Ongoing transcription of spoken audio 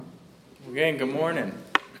Again, good morning.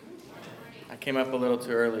 I came up a little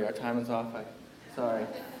too early. Our time is off. Sorry.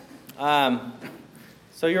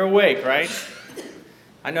 So you're awake, right?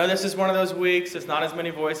 I know this is one of those weeks. There's not as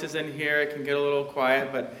many voices in here. It can get a little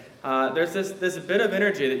quiet, but there's this bit of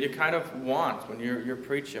energy that you kind of want when you're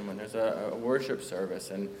preaching, when there's a worship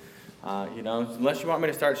service. And, unless you want me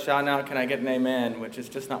to start shouting out, "Can I get an amen?" which is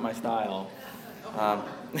just not my style.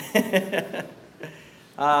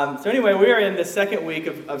 So anyway, we are in the second week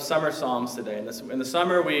of summer Psalms today. In the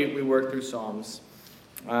summer, we work through Psalms.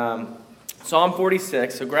 Psalm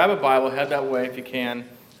 46. So grab a Bible, head that way if you can.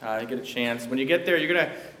 Get a chance. When you get there, you're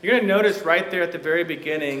gonna notice right there at the very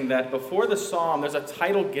beginning that before the psalm, there's a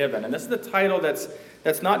title given, and this is the title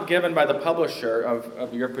that's not given by the publisher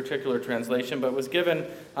of your particular translation, but was given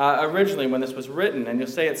originally when this was written. And you'll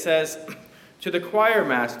say it says, "To the choir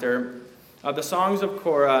master of the songs of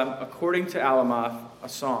Korah, according to Alamoth, a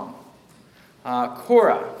song."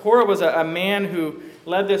 Korah was a man who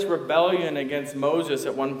led this rebellion against Moses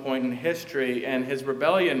at one point in history, and his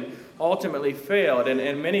rebellion ultimately failed,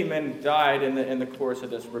 and many men died in the course of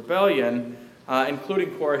this rebellion, including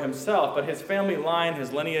Korah himself. But his family line,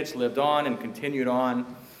 his lineage lived on and continued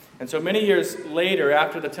on. And so many years later,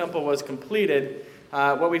 after the temple was completed,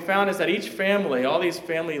 what we found is that each family, all these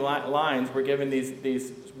family lines, were given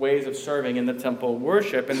these ways of serving in the temple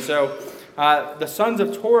worship. And so the sons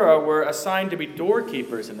of Torah were assigned to be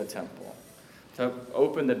doorkeepers in the temple, to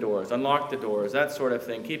open the doors, unlock the doors, that sort of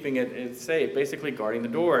thing, keeping it safe, basically guarding the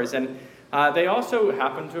doors. And they also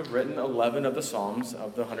happen to have written 11 of the Psalms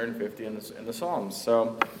of the 150 in the Psalms.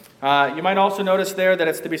 So you might also notice there that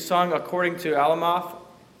it's to be sung according to Alamoth.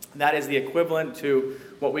 That is the equivalent to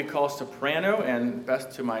what we call soprano, and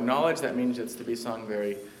best to my knowledge, that means it's to be sung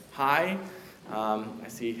very high. I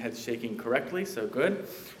see heads shaking correctly, so good.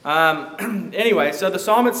 Anyway, so the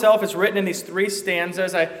psalm itself is written in these three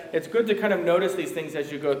stanzas. It's good to kind of notice these things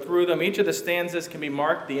as you go through them. Each of the stanzas can be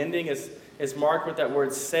marked. The ending is marked with that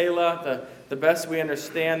word Selah. The best we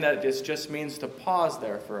understand that it just means to pause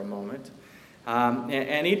there for a moment.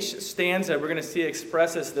 And each stanza, we're going to see,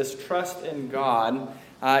 expresses this trust in God,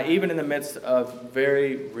 even in the midst of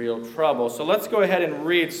very real trouble. So let's go ahead and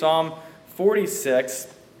read Psalm 46,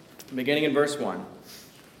 beginning in verse 1.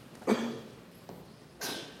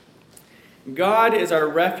 God is our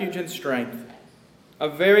refuge and strength, a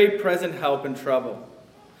very present help in trouble.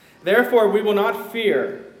 Therefore we will not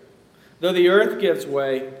fear, though the earth gives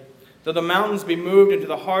way, though the mountains be moved into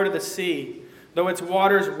the heart of the sea, though its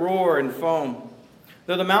waters roar and foam,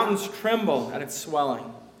 though the mountains tremble at its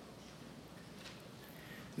swelling.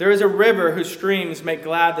 There is a river whose streams make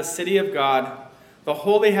glad the city of God, the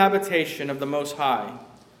holy habitation of the Most High.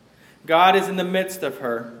 God is in the midst of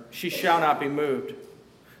her. She shall not be moved.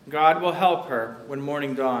 God will help her when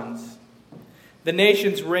morning dawns. The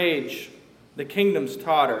nations rage. The kingdoms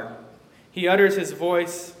totter. He utters his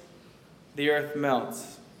voice. The earth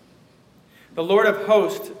melts. The Lord of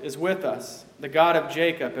hosts is with us. The God of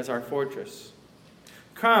Jacob is our fortress.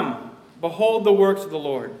 Come, behold the works of the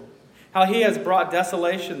Lord, how he has brought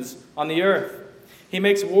desolations on the earth. He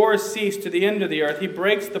makes wars cease to the end of the earth. He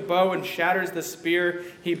breaks the bow and shatters the spear.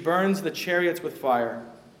 He burns the chariots with fire.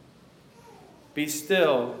 Be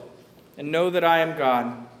still and know that I am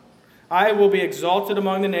God. I will be exalted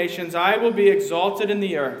among the nations. I will be exalted in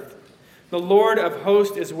the earth. The Lord of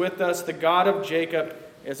hosts is with us. The God of Jacob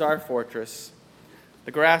is our fortress.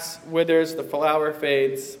 The grass withers, the flower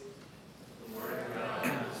fades.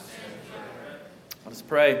 Let us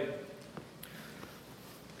pray.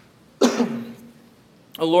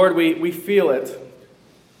 Oh Lord, we feel it.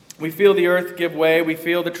 We feel the earth give way. We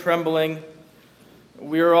feel the trembling.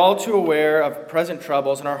 We are all too aware of present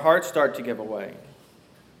troubles, and our hearts start to give away.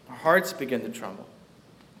 Our hearts begin to tremble.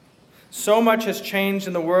 So much has changed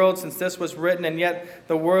in the world since this was written, and yet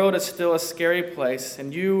the world is still a scary place,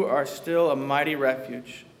 and you are still a mighty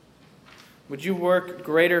refuge. Would you work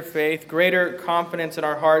greater faith, greater confidence in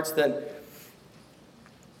our hearts that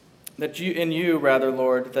you,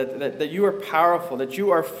 Lord, that you are powerful, that you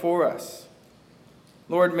are for us.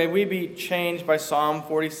 Lord, may we be changed by Psalm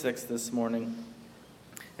 46 this morning.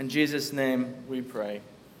 In Jesus' name we pray.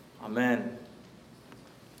 Amen.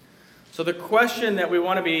 So the question that we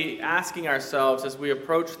want to be asking ourselves as we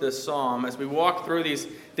approach this psalm, as we walk through these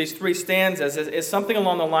three stanzas, is something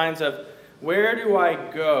along the lines of, where do I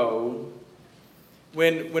go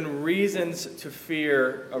when reasons to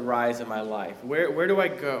fear arise in my life? Where do I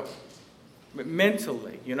go?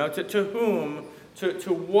 Mentally, to whom,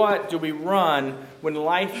 to what do we run when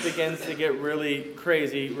life begins to get really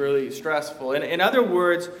crazy, really stressful? In other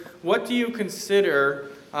words, what do you consider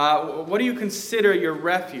your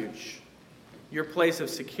refuge, your place of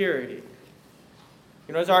security?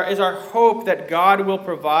 Is our hope that God will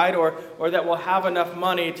provide or that we'll have enough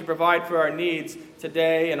money to provide for our needs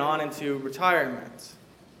today and on into retirement?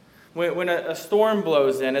 When a storm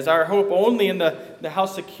blows in, is our hope only in how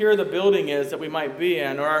secure the building is that we might be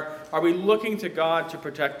in? Or are we looking to God to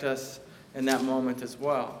protect us in that moment as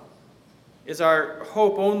well? Is our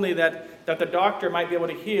hope only that the doctor might be able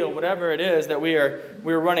to heal whatever it is that we're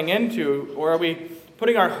running into? Or are we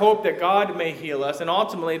putting our hope that God may heal us and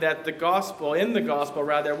ultimately that in the gospel,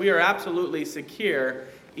 we are absolutely secure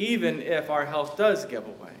even if our health does give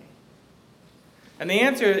away? And the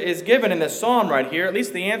answer is given in this psalm right here. At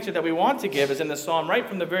least the answer that we want to give is in the psalm right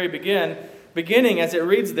from the very beginning as it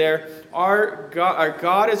reads there, our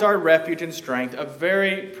God is our refuge and strength, a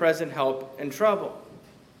very present help in trouble.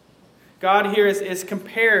 God here is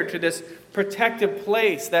compared to this protective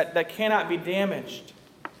place that cannot be damaged.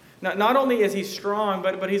 Not only is he strong,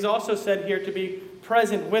 but he's also said here to be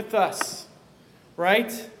present with us,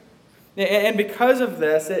 right? And because of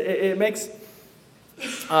this, it makes...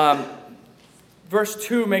 Verse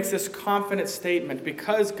 2 makes this confident statement.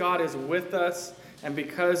 Because God is with us and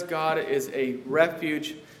because God is a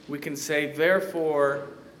refuge, we can say, therefore,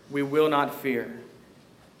 we will not fear.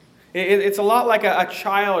 It's a lot like a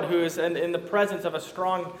child who is in the presence of a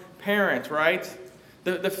strong parent, right?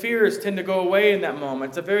 The fears tend to go away in that moment.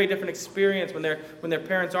 It's a very different experience when their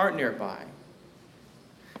parents aren't nearby.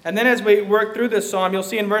 And then as we work through this psalm, you'll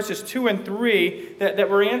see in verses 2 and 3 that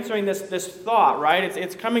we're answering this thought, right?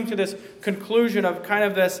 It's coming to this conclusion of kind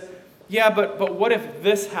of this, but what if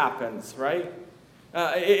this happens, right?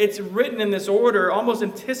 It's written in this order, almost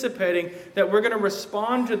anticipating that we're going to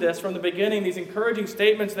respond to this from the beginning, these encouraging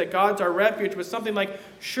statements that God's our refuge, with something like,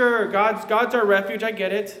 sure, God's our refuge, I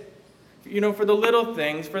get it. For the little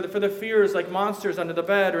things, for the fears like monsters under the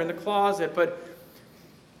bed or in the closet, But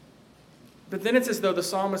then it's as though the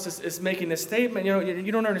psalmist is making this statement,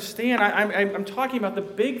 you don't understand. I'm talking about the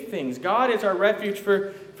big things. God is our refuge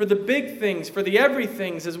for the big things, for the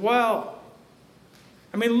everythings as well.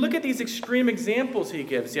 I mean, look at these extreme examples he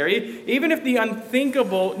gives here. Even if the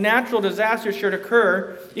unthinkable natural disasters should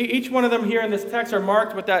occur, each one of them here in this text are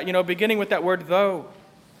marked with that, beginning with that word though.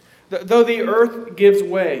 Though the earth gives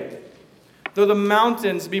way, though the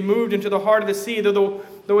mountains be moved into the heart of the sea, though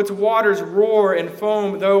its waters roar and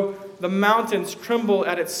foam, though the mountains tremble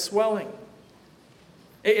at its swelling.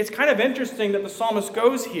 It's kind of interesting that the psalmist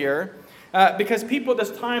goes here because people at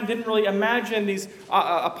this time didn't really imagine these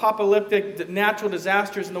apocalyptic natural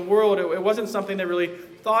disasters in the world. It wasn't something they really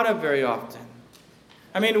thought of very often.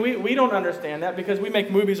 I mean, we don't understand that because we make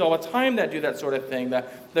movies all the time that do that sort of thing.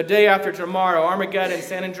 The Day After Tomorrow, Armageddon,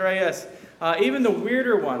 San Andreas, even the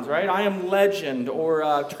weirder ones, right? I Am Legend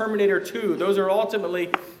or Terminator 2. Those are ultimately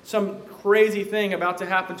some crazy thing about to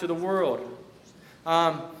happen to the world.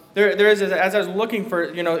 There is, as I was looking for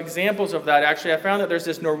examples of that, actually, I found that there's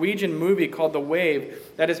this Norwegian movie called The Wave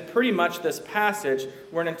that is pretty much this passage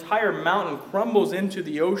where an entire mountain crumbles into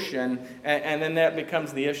the ocean, and then that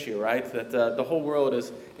becomes the issue, right? That the whole world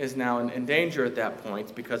is now in danger at that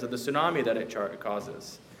point because of the tsunami that it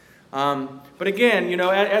causes. But again,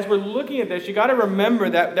 as we're looking at this, you got to remember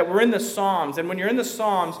that we're in the Psalms. And when you're in the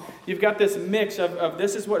Psalms, you've got this mix of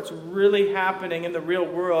this is what's really happening in the real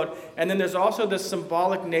world. And then there's also this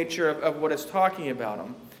symbolic nature of what it's talking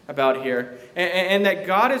about here. And that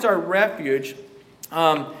God is our refuge.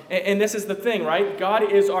 And this is the thing, right? God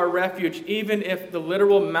is our refuge even if the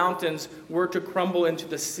literal mountains were to crumble into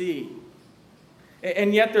the sea.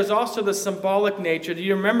 And yet there's also the symbolic nature. Do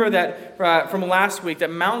you remember that from last week,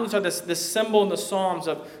 that mountains are this symbol in the Psalms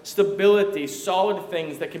of stability, solid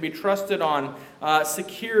things that can be trusted on,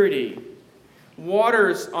 security.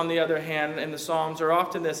 Waters, on the other hand, in the Psalms are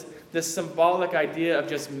often this symbolic idea of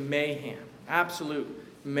just mayhem, absolute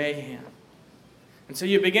mayhem. And so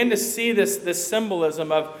you begin to see this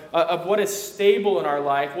symbolism of what is stable in our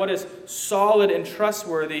life, what is solid and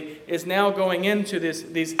trustworthy, is now going into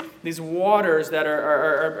these waters that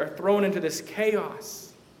are thrown into this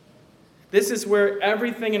chaos. This is where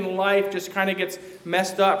everything in life just kind of gets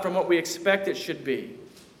messed up from what we expect it should be.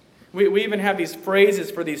 We even have these phrases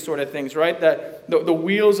for these sort of things, right? That the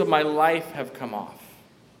wheels of my life have come off.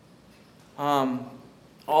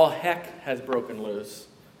 All heck has broken loose.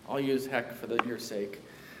 I'll use heck for your sake.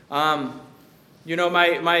 My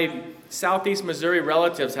Southeast Missouri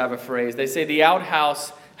relatives have a phrase. They say the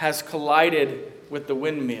outhouse has collided with the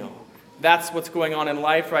windmill. That's what's going on in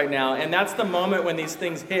life right now. And that's the moment when these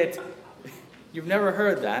things hit. You've never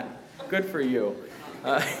heard that. Good for you.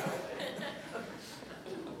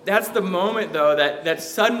 That's the moment, though, that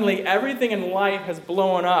suddenly everything in life has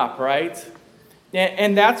blown up, right?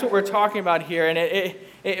 And that's what we're talking about here. And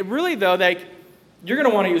it really, though, you're going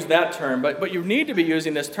to want to use that term, but you need to be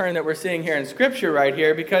using this term that we're seeing here in Scripture right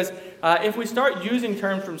here, because if we start using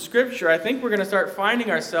terms from Scripture, I think we're going to start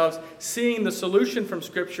finding ourselves seeing the solution from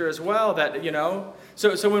Scripture as well.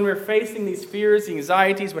 So when we're facing these fears, the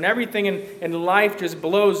anxieties, when everything in life just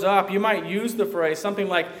blows up, you might use the phrase something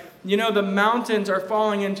like, the mountains are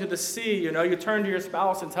falling into the sea. You turn to your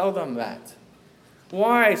spouse and tell them that.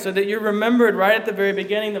 Why? So that you're remembered right at the very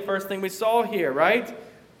beginning, the first thing we saw here, right?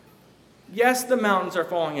 Yes, the mountains are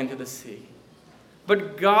falling into the sea,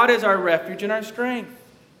 but God is our refuge and our strength.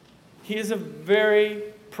 He is a very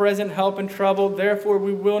present help in trouble, therefore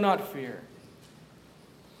we will not fear.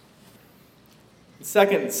 The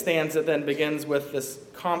second stanza then begins with this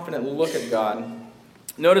confident look at God.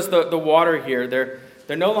 Notice the water here,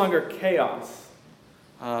 they're no longer chaos.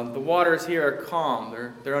 The waters here are calm,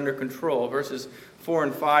 they're under control. Verses 4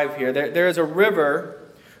 and 5 here, there is a river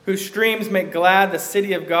whose streams make glad the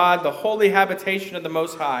city of God, the holy habitation of the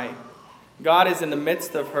Most High. God is in the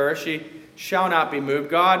midst of her. She shall not be moved.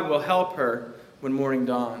 God will help her when morning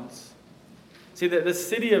dawns. See, the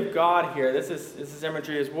city of God here, this is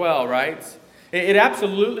imagery as well, right? It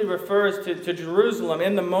absolutely refers to Jerusalem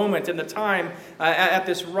in the moment, in the time at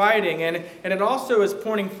this writing. And it also is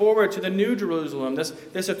pointing forward to the new Jerusalem,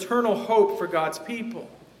 this eternal hope for God's people.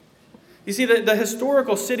 You see, the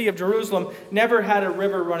historical city of Jerusalem never had a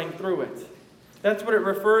river running through it. That's what it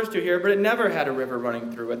refers to here, but it never had a river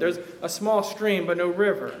running through it. There's a small stream, but no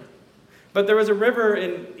river. But there was a river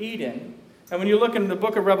in Eden. And when you look in the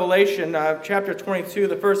book of Revelation, chapter 22,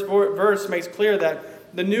 the first verse makes clear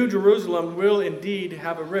that the new Jerusalem will indeed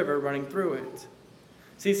have a river running through it.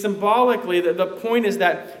 See, symbolically, the point is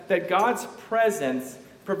that God's presence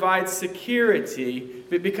provides security,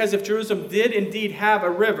 because if Jerusalem did indeed have a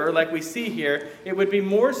river, like we see here, it would be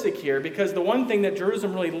more secure, because the one thing that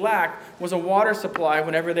Jerusalem really lacked was a water supply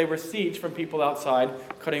whenever they were sieged from people outside,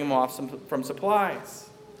 cutting them off from supplies.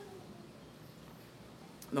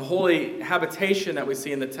 The holy habitation that we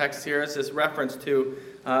see in the text here is this reference to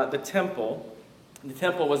the temple. The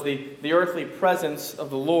temple was the earthly presence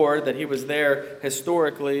of the Lord, that he was there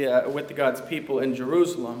historically with God's people in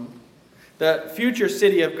Jerusalem. The future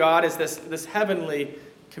city of God is this heavenly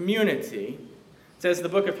community. It says the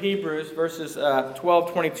book of Hebrews, verses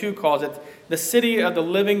 12-22, calls it the city of the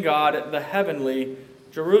living God, the heavenly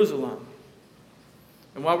Jerusalem.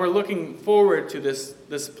 And while we're looking forward to this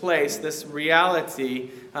place, this reality,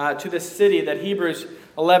 to this city that Hebrews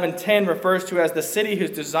 11:10 refers to as the city whose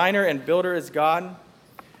designer and builder is God,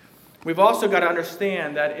 we've also got to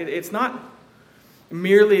understand that it's not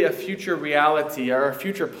merely a future reality or a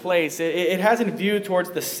future place. It has in view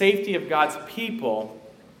towards the safety of God's people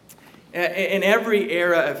in every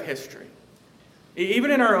era of history. Even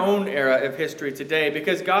in our own era of history today,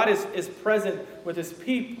 because God is present with his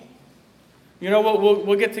people.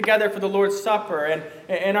 We'll get together for the Lord's Supper,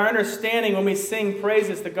 and our understanding when we sing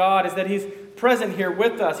praises to God is that he's present here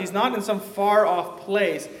with us. He's not in some far-off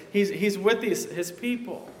place. He's with his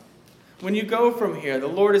people. When you go from here, the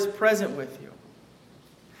Lord is present with you.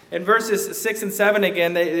 In verses 6 and 7,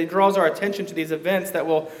 again, it draws our attention to these events that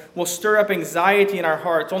will stir up anxiety in our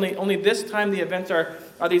hearts. Only this time the events are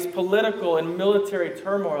these political and military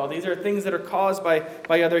turmoil. These are things that are caused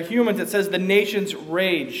by other humans. It says the nations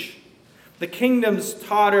rage. The kingdoms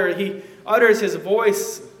totter. He utters his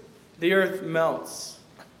voice. The earth melts.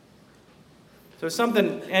 So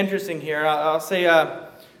something interesting here. I'll say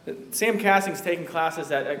Sam Cassing's taking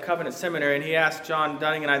classes at Covenant Seminary, and he asked John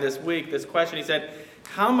Dunning and I this week this question. He said,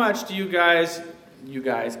 how much do you guys,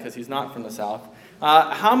 because he's not from the South,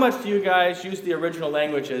 how much do you guys use the original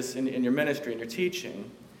languages in your ministry, in your teaching?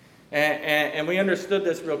 And we understood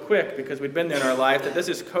this real quick because we'd been there in our life, that this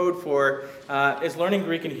is code for, is learning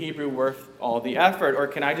Greek and Hebrew worth all the effort, or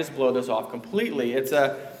can I just blow this off completely? It's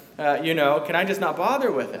can I just not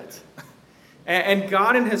bother with it? And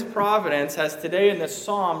God in his providence has today in this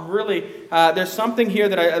psalm really, there's something here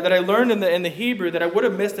that I learned in the Hebrew that I would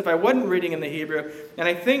have missed if I wasn't reading in the Hebrew. And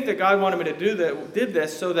I think that God wanted me to did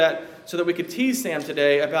this so that we could tease Sam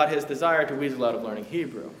today about his desire to weasel out of learning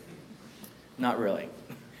Hebrew. Not really.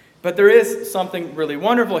 But there is something really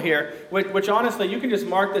wonderful here, which honestly, you can just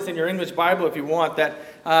mark this in your English Bible if you want, that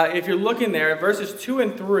if you're looking there, verses 2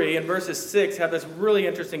 and 3 and verses 6 have this really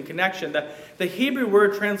interesting connection. The Hebrew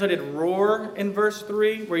word translated roar in verse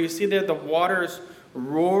 3, where you see there the waters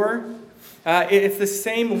roar, it's the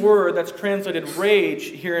same word that's translated rage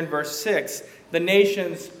here in verse 6. The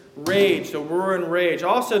nations rage, so roar and rage.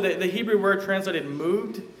 Also, the Hebrew word translated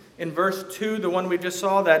moved in verse 2, the one we just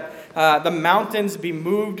saw, that the mountains be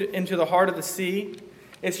moved into the heart of the sea.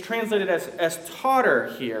 It's translated as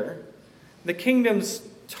totter here. The kingdoms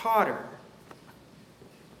totter.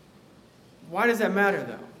 Why does that matter,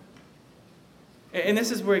 though? And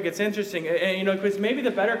this is where it gets interesting. And, because maybe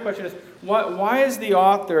the better question is, why does the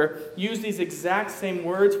author use these exact same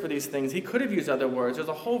words for these things? He could have used other words. There's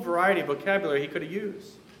a whole variety of vocabulary he could have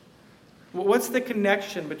used. What's the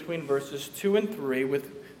connection between verses 2 and 3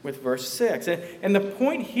 with verse 6? And the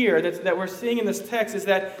point here that we're seeing in this text is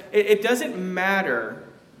that it doesn't matter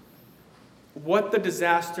what the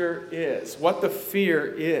disaster is, what the fear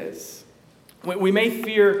is. We may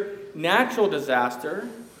fear natural disaster,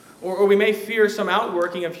 or we may fear some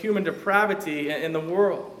outworking of human depravity in the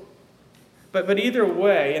world. But either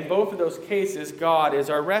way, in both of those cases, God is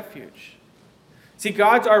our refuge. See,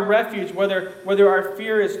 God's our refuge whether our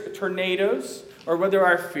fear is tornadoes or whether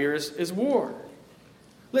our fear is war.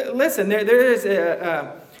 Listen, there's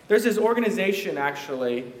this organization,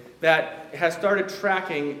 actually, that has started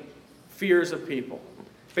tracking fears of people.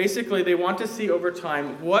 Basically, they want to see over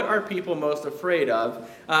time what are people most afraid of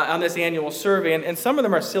on this annual survey. And some of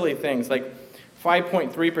them are silly things, like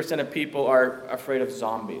 5.3% of people are afraid of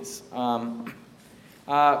zombies,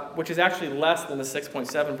 which is actually less than the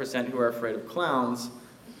 6.7% who are afraid of clowns.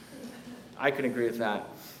 I can agree with that.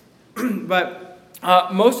 But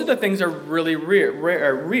most of the things are really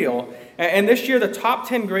real. And this year, the top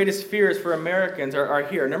 10 greatest fears for Americans are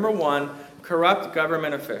here. Number 1, corrupt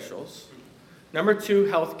government officials. Number 2,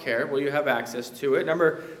 health care. Will you have access to it?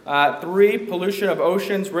 Number 3, pollution of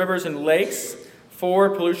oceans, rivers, and lakes.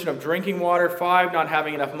 4, pollution of drinking water. 5, not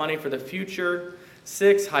having enough money for the future.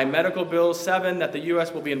 6, high medical bills. 7, that the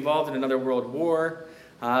U.S. will be involved in another world war.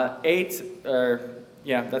 8,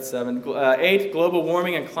 that's 7. 8, global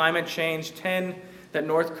warming and climate change. 10, that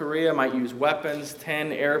North Korea might use weapons.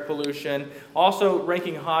 10, air pollution. Also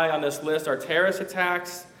ranking high on this list are terrorist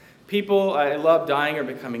attacks. People I love dying or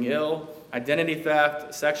becoming ill. Identity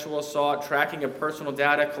theft, sexual assault, tracking of personal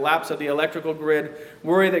data, collapse of the electrical grid,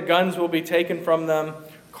 worry that guns will be taken from them,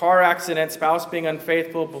 car accident, spouse being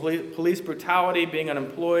unfaithful, police brutality, being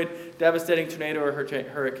unemployed, devastating tornado or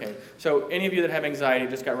hurricane. So any of you that have anxiety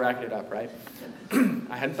just got racketed up, right?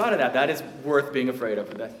 I hadn't thought of that. That is worth being afraid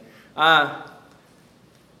of.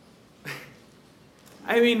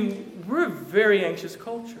 We're a very anxious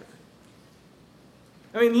culture.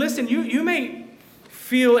 Listen, you may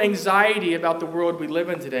feel anxiety about the world we live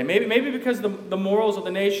in today. Maybe because the morals of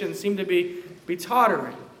the nation seem to be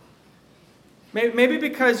tottering. Maybe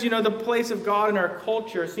because, the place of God in our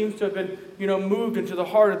culture seems to have been, moved into the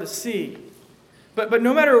heart of the sea. But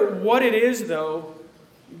no matter what it is, though,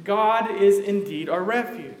 God is indeed our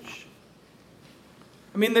refuge.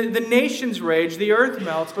 The nations rage, the earth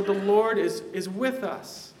melts, but the Lord is with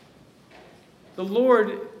us. The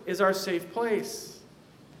Lord is our safe place.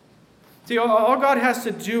 See, all God has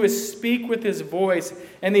to do is speak with his voice,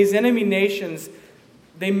 and these enemy nations,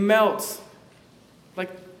 they melt like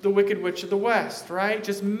the Wicked Witch of the West, right?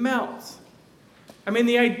 Just melt.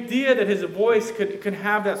 The idea that his voice could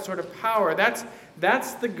have that sort of power,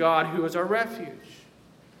 that's the God who is our refuge.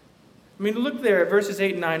 Look there at verses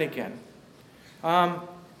 8 and 9 again.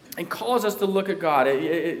 And calls us to look at God.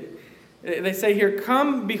 They say here,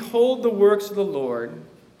 "Come, behold the works of the Lord,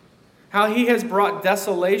 how he has brought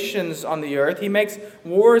desolations on the earth. He makes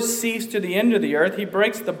wars cease to the end of the earth. He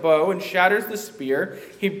breaks the bow and shatters the spear.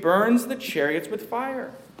 He burns the chariots with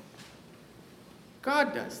fire."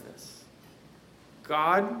 God does this.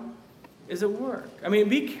 God is at work.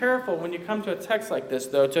 Be careful when you come to a text like this,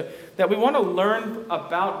 though, that we want to learn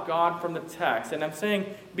about God from the text. And I'm saying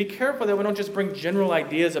be careful that we don't just bring general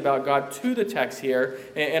ideas about God to the text here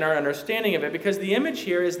in our understanding of it, because the image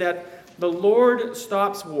here is that the Lord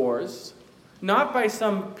stops wars, not by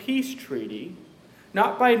some peace treaty,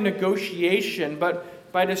 not by negotiation,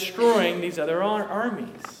 but by destroying these other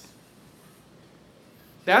armies.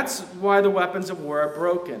 That's why the weapons of war are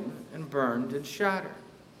broken and burned and shattered.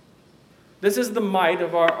 This is the might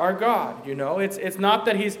of our God, It's not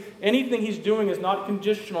that anything he's doing is not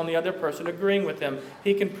conditional on the other person agreeing with him.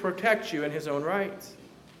 He can protect you in his own rights.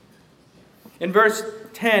 In verse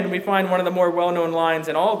 10, we find one of the more well-known lines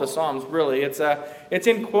in all of the Psalms, really. It's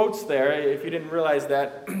in quotes there, if you didn't realize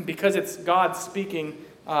that, because it's God speaking.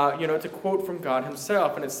 It's a quote from God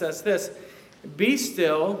himself, and it says this, "Be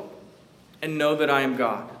still and know that I am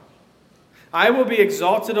God. I will be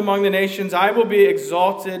exalted among the nations. I will be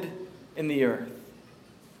exalted in the earth."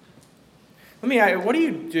 Let me ask you, what do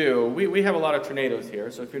you do? We have a lot of tornadoes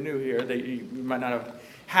here, so if you're new here, you might not have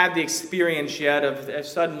had the experience yet of if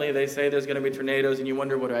suddenly they say there's going to be tornadoes and you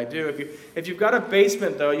wonder, what do I do? If you've got a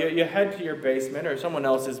basement, though, you head to your basement or someone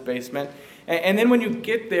else's basement, and then when you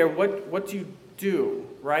get there, what do you do,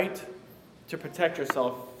 right, to protect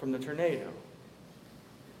yourself from the tornado?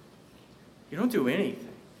 You don't do anything.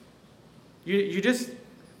 You just,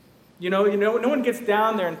 no one gets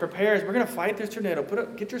down there and prepares. We're going to fight this tornado.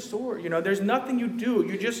 Get your sword. There's nothing you do.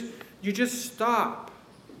 You just stop.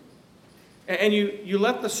 And you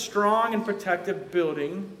let the strong and protective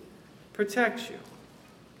building protect you.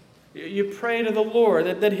 You pray to the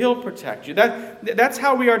Lord that He'll protect you. That's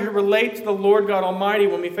how we are to relate to the Lord God Almighty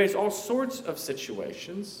when we face all sorts of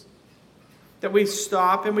situations. That we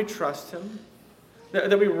stop and we trust Him.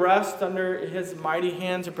 That we rest under His mighty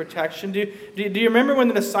hands of protection. Do you remember when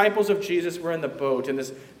the disciples of Jesus were in the boat and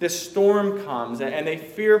this storm comes and they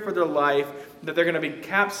fear for their life, that they're going to be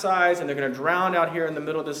capsized and they're going to drown out here in the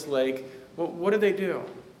middle of this lake? Well, what do?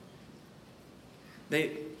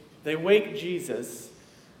 They wake Jesus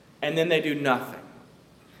and then they do nothing.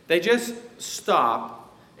 They just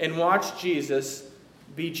stop and watch Jesus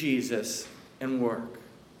be Jesus and work.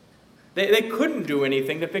 They couldn't do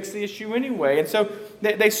anything to fix the issue anyway. And so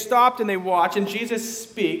they stopped and they watched, and Jesus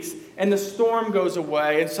speaks, and the storm goes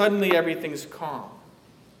away, and suddenly everything's calm.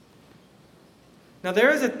 Now,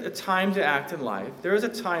 there is a time to act in life. There is a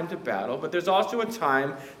time to battle, but there's also a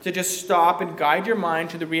time to just stop and guide your mind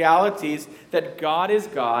to the realities that God is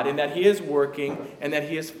God, and that He is working, and that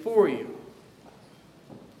He is for you.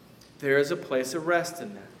 There is a place of rest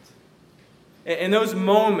in that. In those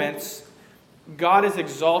moments, God is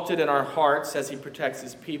exalted in our hearts as He protects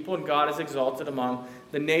His people, and God is exalted among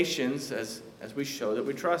the nations as we show that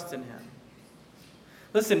we trust in Him.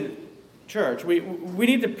 Listen, church, we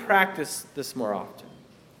need to practice this more often.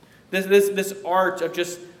 This art of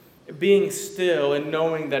just being still and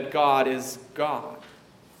knowing that God is God.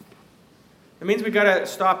 It means we've got to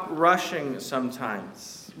stop rushing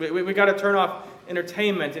sometimes. We got to turn off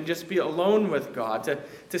entertainment and just be alone with God,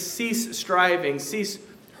 to cease striving, cease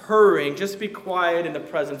hurrying, just be quiet in the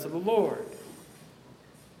presence of the Lord.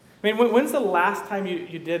 I mean, when's the last time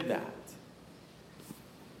you did that?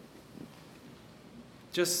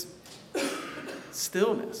 Just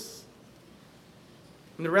stillness.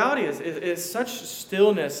 And the reality is such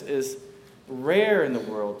stillness is rare in the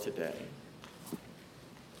world today.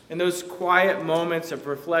 In those quiet moments of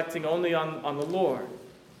reflecting only on the Lord.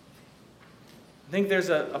 I think there's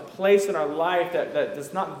a place in our life that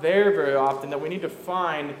is not there very often that we need to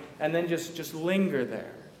find and then just linger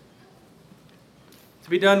there. To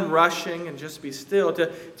be done rushing and just be still.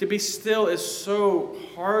 To be still is so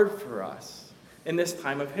hard for us in this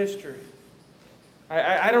time of history.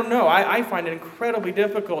 I don't know. I find it incredibly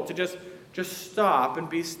difficult to just stop and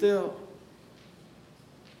be still.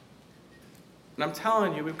 And I'm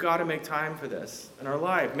telling you, we've got to make time for this in our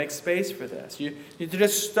life. Make space for this. You need to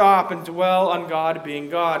just stop and dwell on God being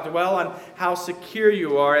God. Dwell on how secure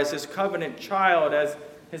you are as His covenant child, as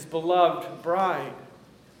His beloved bride.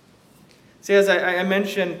 See, as I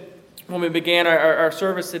mentioned when we began our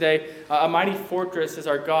service today, A Mighty Fortress is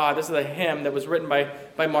Our God. This is a hymn that was written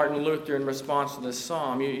by Martin Luther in response to this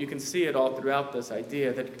psalm. You can see it all throughout this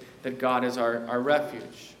idea that God is our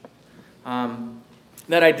refuge.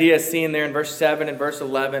 That idea is seen there in verse 7 and verse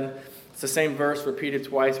 11. It's the same verse repeated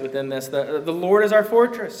twice within this. The Lord is our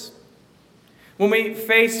fortress. When we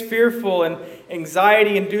face fearful and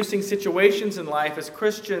anxiety-inducing situations in life as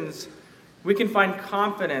Christians, we can find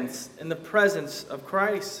confidence in the presence of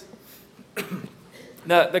Christ.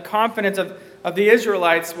 The confidence of the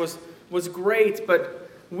Israelites was great, but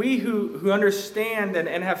we who understand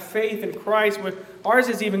and have faith in Christ, ours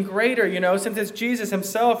is even greater, since it's Jesus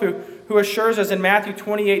Himself who assures us in Matthew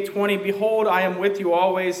 28:20, "Behold, I am with you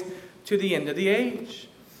always to the end of the age."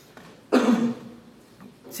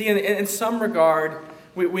 See, in some regard,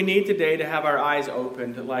 we need today to have our eyes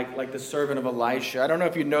opened, like the servant of Elisha. I don't know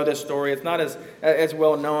if you know this story. It's not as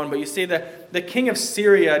well known, but you see the king of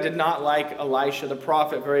Syria did not like Elisha, the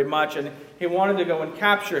prophet, very much, and he wanted to go and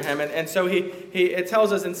capture him. And so it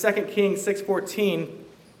tells us in 2 Kings 6:14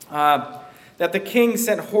 that the king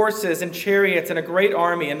sent horses and chariots and a great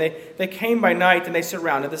army, and they came by night and they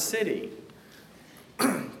surrounded the city.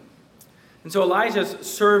 And so Elijah's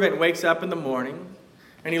servant wakes up in the morning,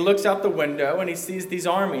 and he looks out the window and he sees these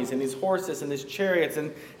armies and these horses and these chariots.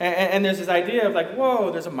 And there's this idea of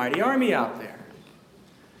whoa, there's a mighty army out there.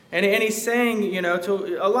 And he's saying,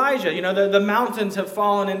 to Elijah, the mountains have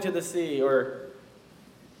fallen into the sea, or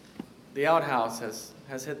the outhouse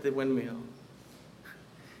has hit the windmill.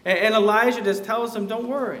 And Elijah just tells him, don't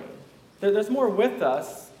worry. There's more with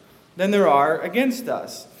us than there are against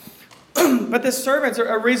us. But this servant's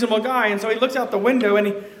a reasonable guy, and so he looks out the window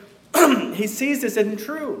and he sees this isn't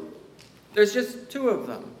true. There's just two of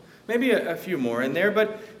them. Maybe a few more in there,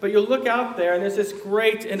 but you look out there and there's this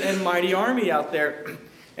great and mighty army out there.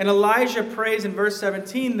 And Elijah prays in verse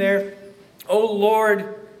 17 there, "O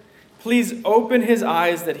Lord, Please open his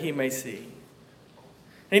eyes that he may see.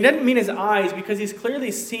 And he doesn't mean his eyes because he's clearly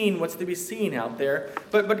seen what's to be seen out there.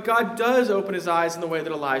 But God does open his eyes in the way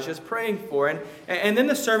that Elijah is praying for. And then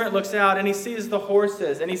the servant looks out and he sees the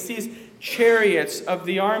horses and he sees chariots of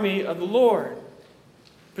the army of the Lord.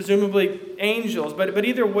 Presumably angels. But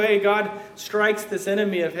either way, God strikes this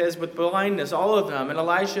enemy of his with blindness, all of them. And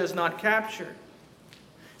Elisha is not captured.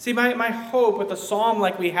 See, my hope with a psalm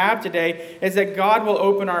like we have today is that God will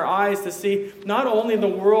open our eyes to see not only the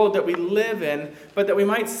world that we live in, but that we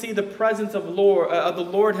might see the presence of the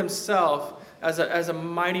Lord himself as a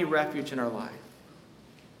mighty refuge in our life.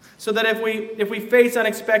 So that if we face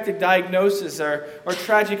unexpected diagnosis or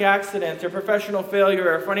tragic accidents or professional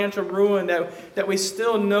failure or financial ruin, that we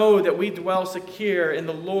still know that we dwell secure in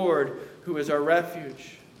the Lord who is our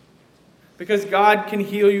refuge. Because God can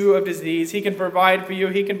heal you of disease. He can provide for you.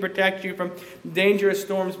 He can protect you from dangerous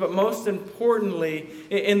storms. But most importantly,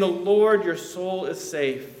 in the Lord, your soul is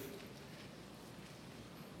safe.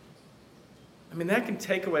 I mean, that can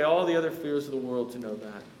take away all the other fears of the world to know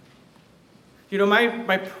that. You know,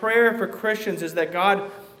 my prayer for Christians is that God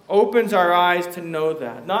opens our eyes to know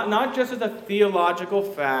that. Not just as a theological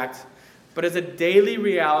fact, but as a daily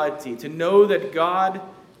reality. To know that God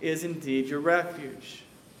is indeed your refuge.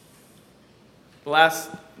 The last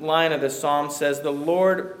line of this psalm says, "The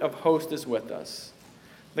Lord of hosts is with us.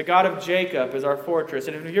 The God of Jacob is our fortress."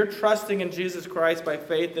 And if you're trusting in Jesus Christ by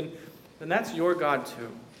faith, then that's your God too.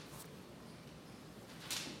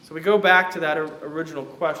 So we go back to that original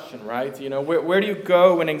question, right? You know, where do you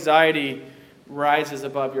go when anxiety rises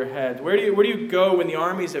above your head? Where do you go when the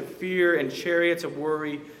armies of fear and chariots of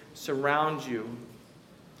worry surround you,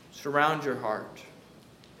 surround your heart?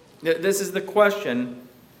 This is the question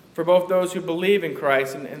for both those who believe in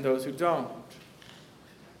Christ and those who don't.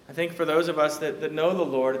 I think for those of us that know the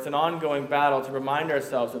Lord, it's an ongoing battle to remind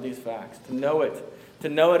ourselves of these facts, to know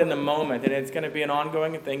it in the moment. And it's going to be an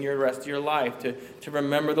ongoing thing the rest of your life, to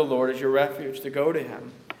remember the Lord as your refuge, to go to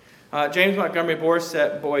him. James Montgomery Boyce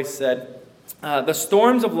said, "The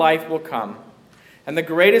storms of life will come, and the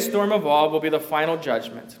greatest storm of all will be the final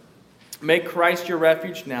judgment. Make Christ your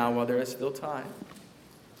refuge now while there is still time."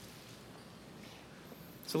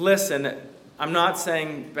 So listen, I'm not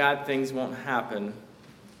saying bad things won't happen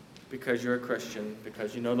because you're a Christian,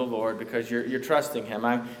 because you know the Lord, because you're trusting him.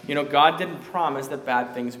 God didn't promise that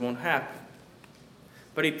bad things won't happen.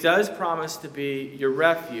 But he does promise to be your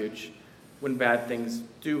refuge when bad things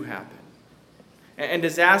do happen. And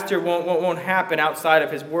disaster won't happen outside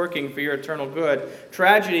of his working for your eternal good.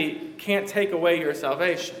 Tragedy can't take away your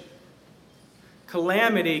salvation.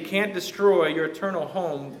 Calamity can't destroy your eternal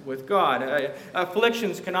home with God.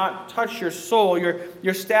 Afflictions cannot touch your soul.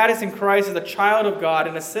 Your status in Christ as a child of God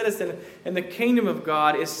and a citizen in the kingdom of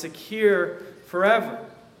God is secure forever.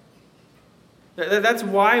 That's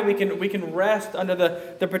why we can rest under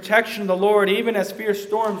the protection of the Lord, even as fierce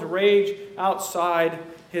storms rage outside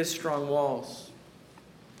his strong walls.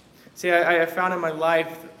 See, I have found in my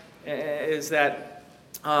life is that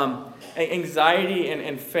anxiety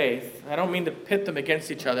and faith, I don't mean to pit them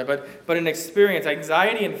against each other, but in experience,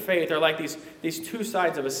 anxiety and faith are like these two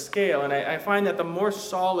sides of a scale. And I find that the more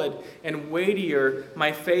solid and weightier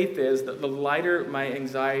my faith is, the lighter my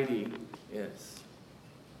anxiety is.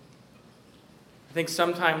 I think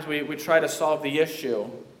sometimes we try to solve the issue,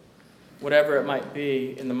 whatever it might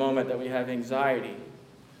be, in the moment that we have anxiety.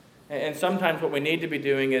 And sometimes what we need to be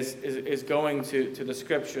doing is going to the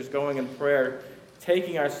Scriptures, going in prayer,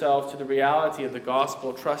 taking ourselves to the reality of the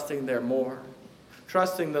gospel, trusting there more.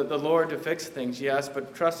 Trusting the Lord to fix things, yes,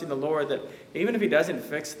 but trusting the Lord that even if he doesn't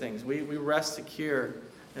fix things, we rest secure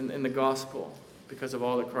in the gospel because of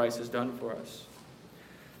all that Christ has done for us.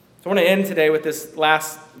 So I want to end today with this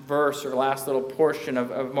last verse or last little portion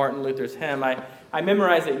of Martin Luther's hymn. I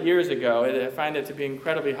memorized it years ago. I find it to be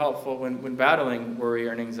incredibly helpful when battling worry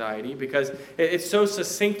or anxiety because it so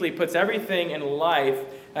succinctly puts everything in life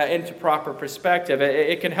into proper perspective.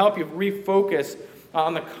 It can help you refocus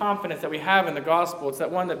on the confidence that we have in the gospel. It's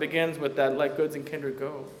that one that begins with that, "Let goods and kindred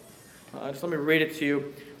go." Just let me read it to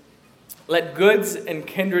you. "Let goods and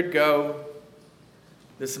kindred go,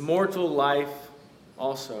 this mortal life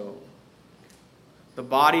also. The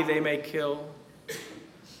body they may kill,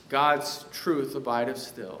 God's truth abideth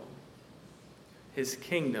still. His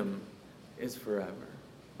kingdom is forever."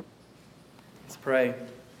 Let's pray.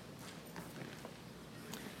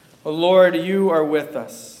 O Lord, you are with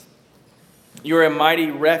us. You are a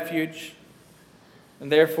mighty refuge,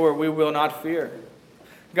 and therefore we will not fear.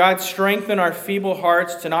 God, strengthen our feeble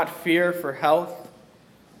hearts to not fear for health,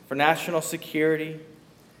 for national security,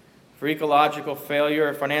 for ecological failure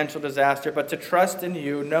or financial disaster, but to trust in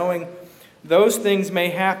you, knowing those things may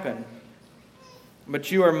happen,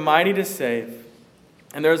 but you are mighty to save.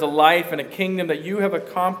 And there is a life and a kingdom that you have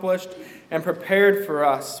accomplished and prepared for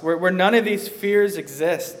us, where none of these fears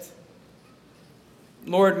exist.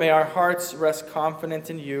 Lord, may our hearts rest confident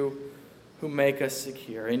in you who make us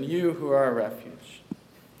secure, in you who are our refuge.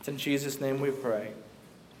 It's in Jesus' name we pray.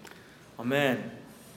 Amen.